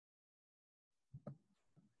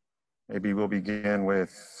Maybe we'll begin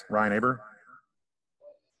with Ryan Aber.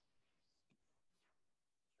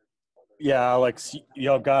 Yeah, Alex,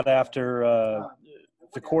 y'all got after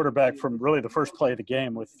the quarterback from really the first play of the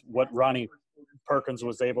game with what Ronnie Perkins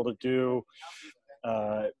was able to do.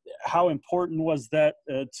 How important was that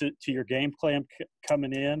to your game plan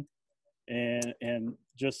coming in, and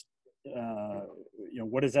just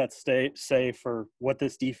what does that say for what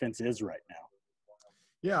this defense is right now?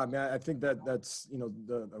 Yeah, I mean, I think that's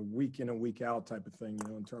the a week in and week out type of thing.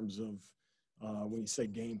 In terms of when you say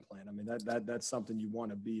game plan, I mean that's something you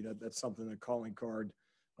want to be. That's something, the calling card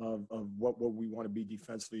of what we want to be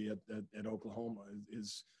defensively at Oklahoma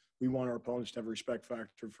is we want our opponents to have a respect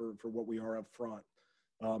factor for what we are up front.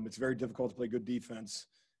 It's very difficult to play good defense.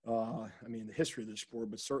 I mean, the history of this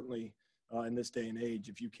sport, but certainly in this day and age,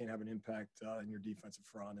 if you can't have an impact in your defensive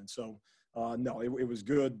front. And so, no, it was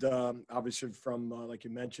good. Obviously, from like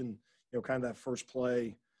you mentioned, kind of that first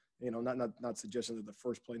play. Not suggesting that the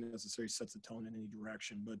first play necessarily sets the tone in any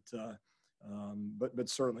direction, but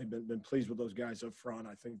certainly been pleased with those guys up front.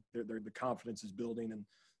 I think the confidence is building, and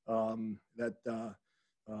that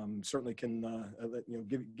certainly can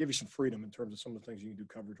give you some freedom in terms of some of the things you can do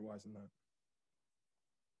coverage-wise in that.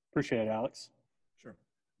 Appreciate it, Alex. Sure.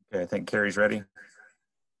 Okay, I think Carrie's ready.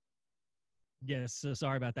 Yes, so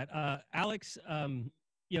sorry about that. Alex,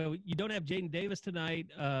 you don't have Jaden Davis tonight,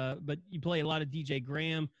 but you play a lot of DJ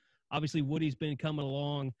Graham. Obviously, Woody's been coming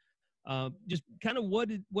along. Just kind of what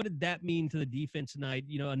did that mean to the defense tonight?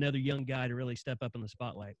 Another young guy to really step up in the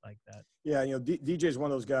spotlight like that. Yeah, DJ is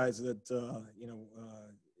one of those guys that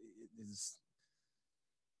is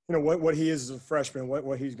what he is as a freshman,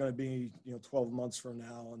 what he's going to be 12 months from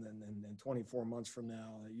now, and then 24 months from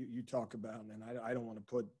now. You talk about, and I don't want to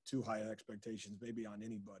put too high expectations maybe on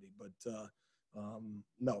anybody, but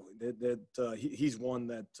no, he's one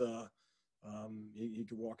that he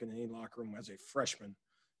could walk in any locker room as a freshman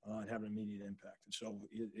and have an immediate impact. And so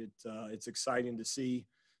it's exciting to see.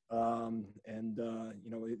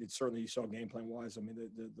 It certainly, you saw game plan wise. I mean,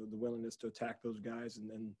 the willingness to attack those guys,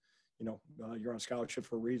 and you're on scholarship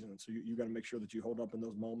for a reason. And so you got to make sure that you hold up in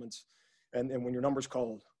those moments. And when your number's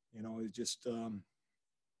called, it just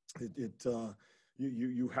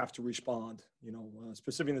you have to respond.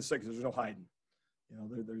 Specifically in the second, there's no hiding.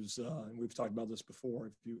 There's and we've talked about this before.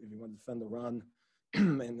 If you want to defend the run,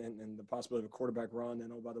 and the possibility of a quarterback run,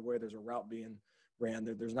 and by the way, there's a route being ran.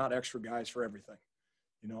 There's not extra guys for everything,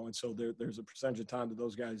 and so there's a percentage of time that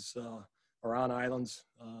those guys are on islands.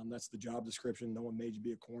 That's the job description. No one made you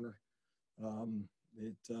be a corner.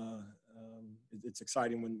 It's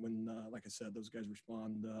exciting when like I said, those guys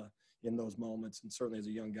respond in those moments, and certainly as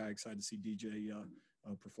a young guy, excited to see DJ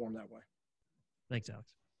perform that way. Thanks,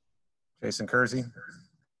 Alex. Jason Kersey.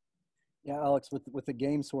 Yeah, Alex, with the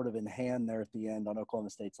game sort of in hand there at the end on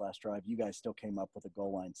Oklahoma State's last drive, you guys still came up with a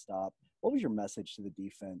goal line stop. What was your message to the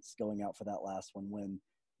defense going out for that last one when,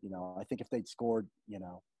 I think if they'd scored,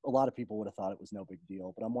 a lot of people would have thought it was no big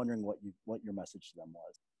deal, but I'm wondering what your message to them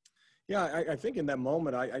was. Yeah, I think in that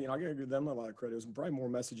moment, I got to give them a lot of credit. It was probably more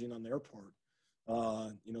messaging on their part,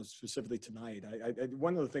 specifically tonight.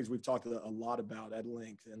 One of the things we've talked a lot about at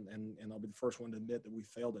length, and I'll be the first one to admit that we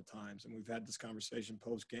failed at times, and we've had this conversation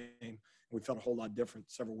post-game, and we felt a whole lot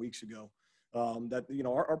different several weeks ago, that,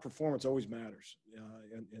 our performance always matters.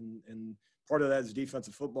 And part of that is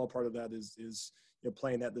defensive football. Part of that is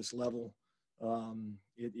playing at this level.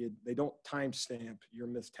 They don't timestamp your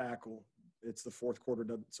missed tackle. It's the fourth quarter,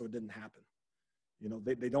 so it didn't happen.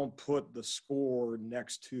 They don't put the score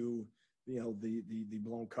next to the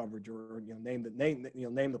blown coverage or name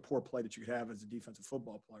the poor play that you could have as a defensive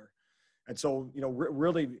football player. And so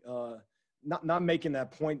really not making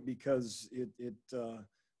that point because it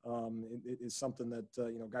is something that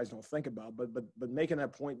guys don't think about, but making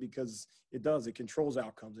that point because it controls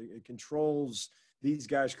outcomes. It controls these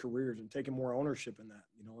guys' careers and taking more ownership in that.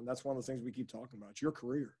 And that's one of the things we keep talking about. It's your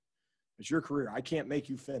career. It's your career. I can't make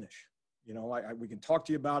you finish. We can talk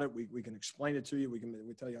to you about it. We can explain it to you. We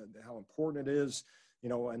tell you how important it is,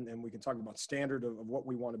 and we can talk about standard of what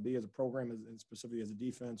we want to be as a program and specifically as a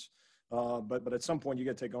defense. But at some point you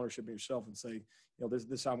got to take ownership of yourself and say, this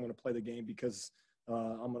is how I'm going to play the game because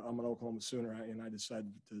I'm an Oklahoma Sooner and I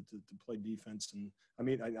decided to play defense. And I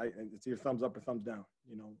mean, it's either thumbs up or thumbs down,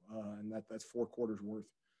 and that's 4 quarters worth.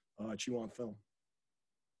 Chew on film.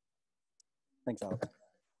 Thanks, Alex.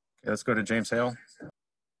 Okay, let's go to James Hale.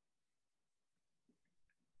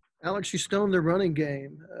 Alex, you stoned their running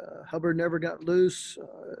game. Hubbard never got loose.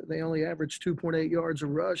 They only averaged 2.8 yards a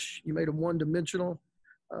rush. You made them one-dimensional.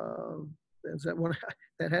 Is that one?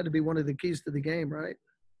 That had to be one of the keys to the game, right?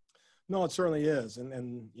 No, it certainly is,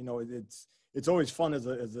 and you know it's always fun as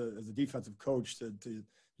a defensive coach to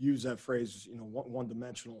use that phrase, you know, one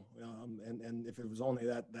dimensional, and if it was only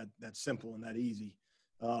that simple and that easy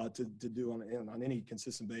to do on any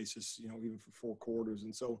consistent basis, you know, even for 4 quarters,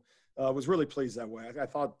 and so I was really pleased that way. I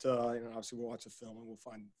thought, you know, obviously we'll watch the film and we'll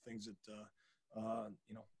find things that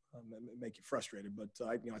you know make you frustrated, but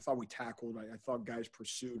you know, I thought we tackled, I thought guys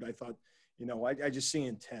pursued, I thought, you know, I just see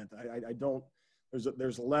intent. I don't.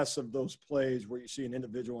 There's less of those plays where you see an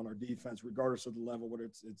individual on our defense, regardless of the level, whether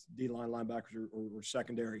it's D-line linebackers or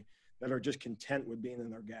secondary, that are just content with being in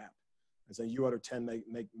their gap and say, you out of 10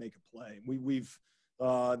 make a play. We've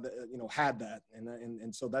you know, had that,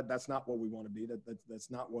 and so that's not what we want to be.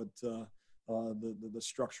 That's not what the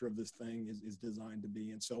structure of this thing is designed to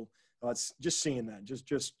be. And so it's just seeing that,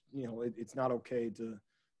 just you know, it's not okay to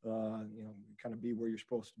you know, kind of be where you're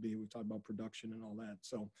supposed to be. We talked about production and all that.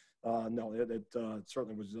 So no, it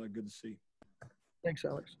certainly was good to see. Thanks,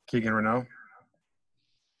 Alex. Keegan Renault.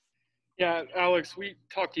 Yeah, Alex, we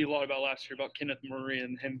talked to you a lot about last year about Kenneth Murray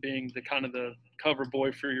and him being the kind of the cover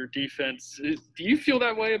boy for your defense. Do you feel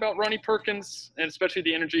that way about Ronnie Perkins, and especially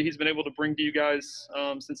the energy he's been able to bring to you guys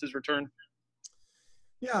since his return?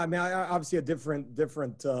 Yeah, I mean, I obviously a different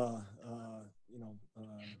you know,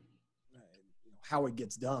 how it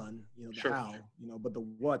gets done, you know, the Sure. how, you know, but the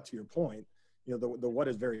what, to your point, you know, the what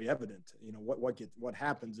is very evident. You know, what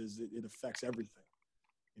happens is it affects everything.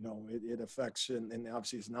 You know, it affects, and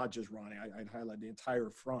obviously it's not just Ronnie. I'd highlight the entire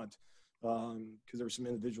front because there were some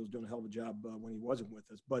individuals doing a hell of a job when he wasn't with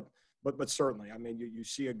us. But certainly, I mean, you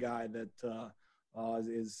see a guy that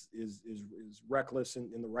is reckless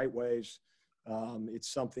in the right ways.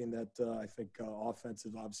 It's something that I think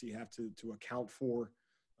offensive obviously have to account for.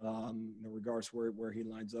 You know, regardless where he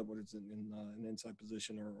lines up, whether it's in an inside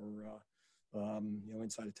position or you know,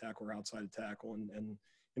 inside a tackle or outside a tackle, and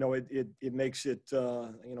you know, it makes it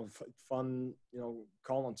you know, fun, you know,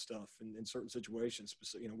 calling stuff in certain situations.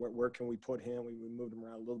 You know, where can we put him? We moved him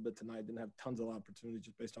around a little bit tonight. Didn't have tons of opportunities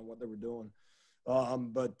just based on what they were doing.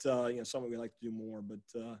 But you know, something we like to do more. But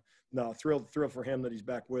no, thrilled for him that he's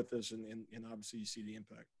back with us, and obviously you see the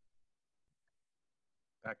impact.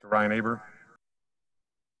 Back to Ryan Aber.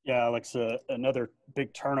 Yeah, Alex, another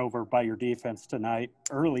big turnover by your defense tonight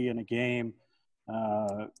early in a game.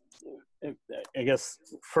 I guess,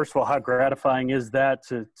 first of all, how gratifying is that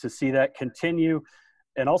to see that continue?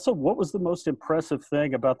 And also, what was the most impressive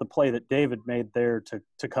thing about the play that David made there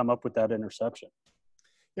to come up with that interception?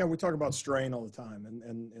 Yeah, we talk about strain all the time,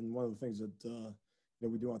 and one of the things that you know,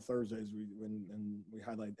 we do on Thursdays, when we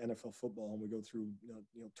highlight NFL football and we go through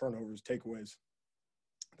you know, turnovers, takeaways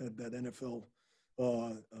that NFL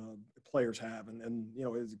players have, and you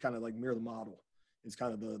know, it's kind of like mirror the model. It's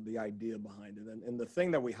kind of the idea behind it, and the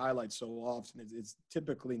thing that we highlight so often is it's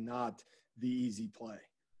typically not the easy play,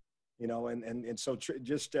 you know, and so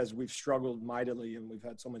just as we've struggled mightily, and we've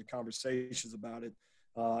had so many conversations about it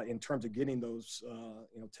in terms of getting those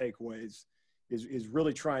you know, takeaways, is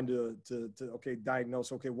really trying to okay,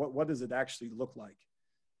 diagnose, okay, what does it actually look like?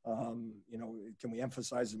 You know, can we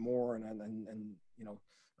emphasize it more? And you know,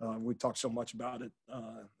 we talk so much about it,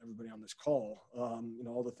 everybody on this call, you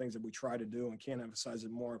know, all the things that we try to do and can't emphasize it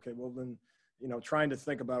more. Okay, well then, you know, trying to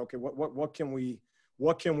think about, okay, what can we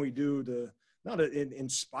do to not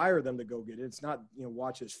inspire them to go get it? It's not, you know,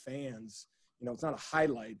 watch as fans, you know, it's not a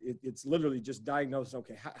highlight. It's literally just diagnosing,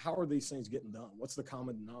 okay, how are these things getting done? What's the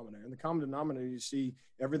common denominator? And the common denominator, you see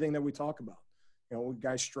everything that we talk about, you know,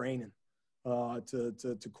 guys straining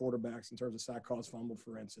to quarterbacks in terms of sack, cause, fumble,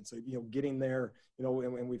 for instance. So, you know, getting there, you know,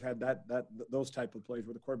 and we've had those type of plays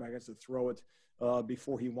where the quarterback has to throw it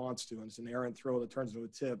before he wants to, and it's an errant throw that turns into a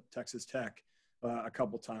tip. Texas Tech a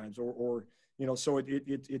couple times, or you know, so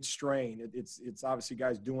it's strain. It's obviously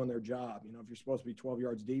guys doing their job. You know, if you're supposed to be 12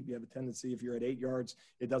 yards deep, you have a tendency, if you're at 8 yards,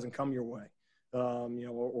 it doesn't come your way. You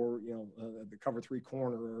know, or you know, the cover 3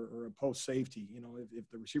 corner or a post safety. You know, if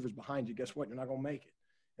the receiver's behind you, guess what? You're not going to make it.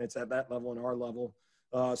 It's at that level and our level.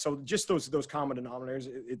 So just those common denominators,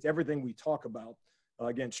 it's everything we talk about.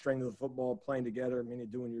 Again, strength of the football, playing together, I mean,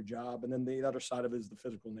 doing your job. And then the other side of it is the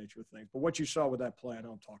physical nature of things. But what you saw with that play, I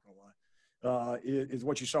know I'm talking a lot, is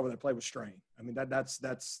what you saw with that play was strain. I mean, that's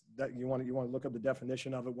you want to look up the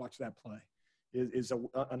definition of it, watch that play. Is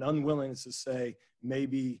an unwillingness to say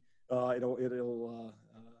maybe it'll you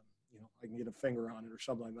know, I can get a finger on it or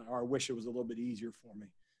something like that, or I wish it was a little bit easier for me.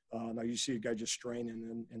 Now you see a guy just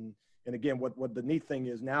straining, and again, what the neat thing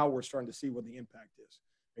is, now we're starting to see what the impact is.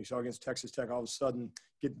 You saw against Texas Tech, all of a sudden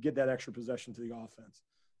get that extra possession to the offense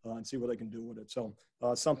and see what they can do with it. So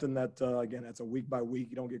something that again, that's a week by week.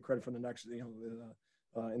 You don't get credit for the next, you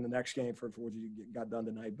in the next game for what you got done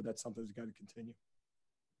tonight. But that's something that's got to continue.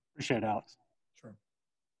 Appreciate it, Alex. Sure.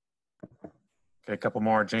 Okay, a couple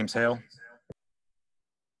more. James Hale.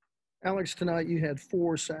 Alex, tonight you had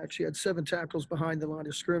 4 sacks. You had 7 tackles behind the line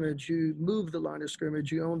of scrimmage. You moved the line of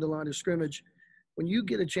scrimmage. You owned the line of scrimmage. When you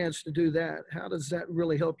get a chance to do that, how does that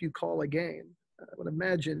really help you call a game? I would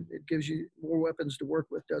imagine it gives you more weapons to work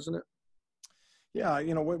with, doesn't it? Yeah,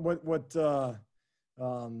 you know what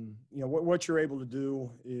you're able to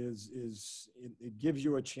do is it gives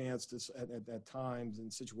you a chance to at times in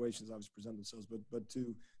situations obviously present themselves, but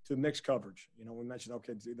to mix coverage. You know, we mentioned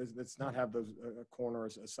let's not have those a corner or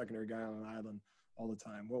a secondary guy on an island all the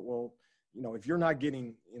time. Well, you know, if you're not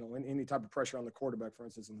getting any type of pressure on the quarterback, for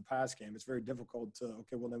instance, in the pass game, it's very difficult to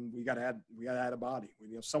then we got to add a body.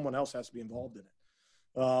 Someone else has to be involved in it,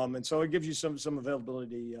 and so it gives you some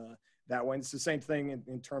availability that way. And it's the same thing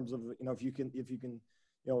in terms of if you can in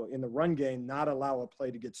the run game not allow a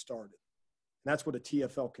play to get started. And that's what a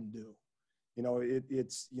TFL can do. You know,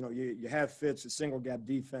 you have fits, a single gap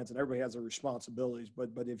defense, and everybody has their responsibilities. But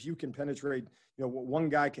if you can penetrate, one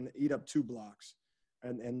guy can eat up 2 blocks,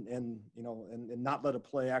 and not let a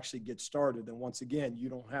play actually get started. And once again, you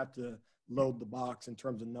don't have to load the box in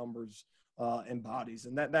terms of numbers and bodies.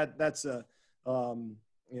 And that's a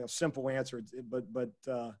simple answer, but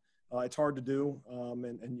it's hard to do,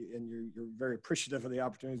 and you're very appreciative of the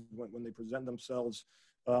opportunities when they present themselves,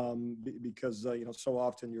 because so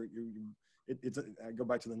often I go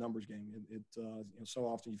back to the numbers game. So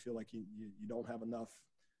often you feel like you don't have enough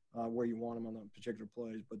where you want them on a particular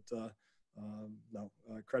plays, but no,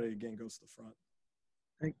 credit again goes to the front.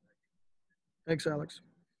 Thanks, Alex.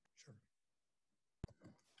 Sure.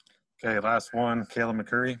 Okay, last one. Caleb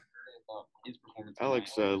McCurry.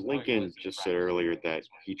 Alex, Lincoln just said earlier that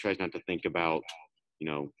he tries not to think about,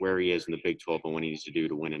 where he is in the Big 12 and what he needs to do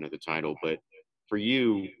to win another title. But for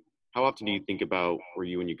you, how often do you think about where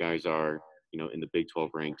you and you guys are, in the Big 12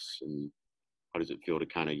 ranks, and how does it feel to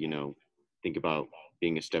kind of, think about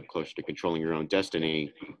being a step closer to controlling your own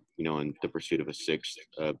destiny, in the pursuit of a 6th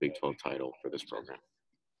Big 12 title for this program?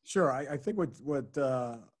 Sure. I think what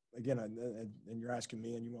again, and you're asking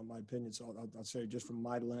me and you want my opinion, so I'll say just from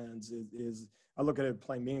my lens is I look at it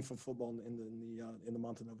playing meaningful football in the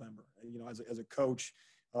month of November. As a coach,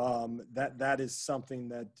 that is something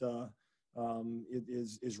that it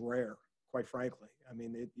is rare, quite frankly. I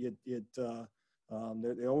mean,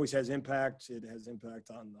 it always has impact. It has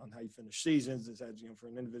impact on how you finish seasons. It has,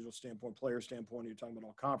 from an individual standpoint, player standpoint, you're talking about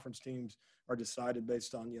all conference teams are decided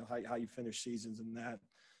based on, how you finish seasons and that.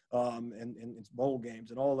 And it's bowl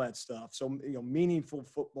games and all that stuff. So, meaningful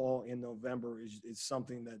football in November is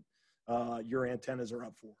something that your antennas are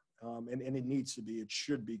up for. And it needs to be, it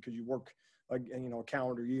should be, because you work, a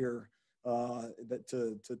calendar year that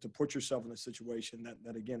to put yourself in a situation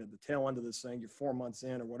that again, at the tail end of this thing, you're 4 months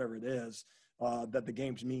in or whatever it is, that the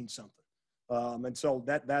games mean something. And so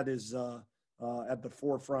that is at the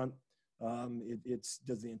forefront.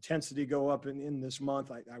 Does the intensity go up in this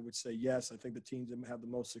month? I would say yes. I think the teams that have the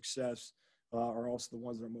most success are also the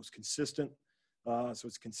ones that are most consistent. So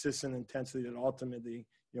it's consistent intensity that ultimately,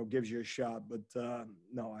 gives you a shot. But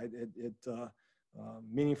no,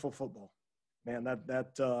 meaningful football, man.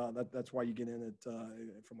 That's why you get in it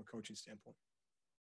from a coaching standpoint.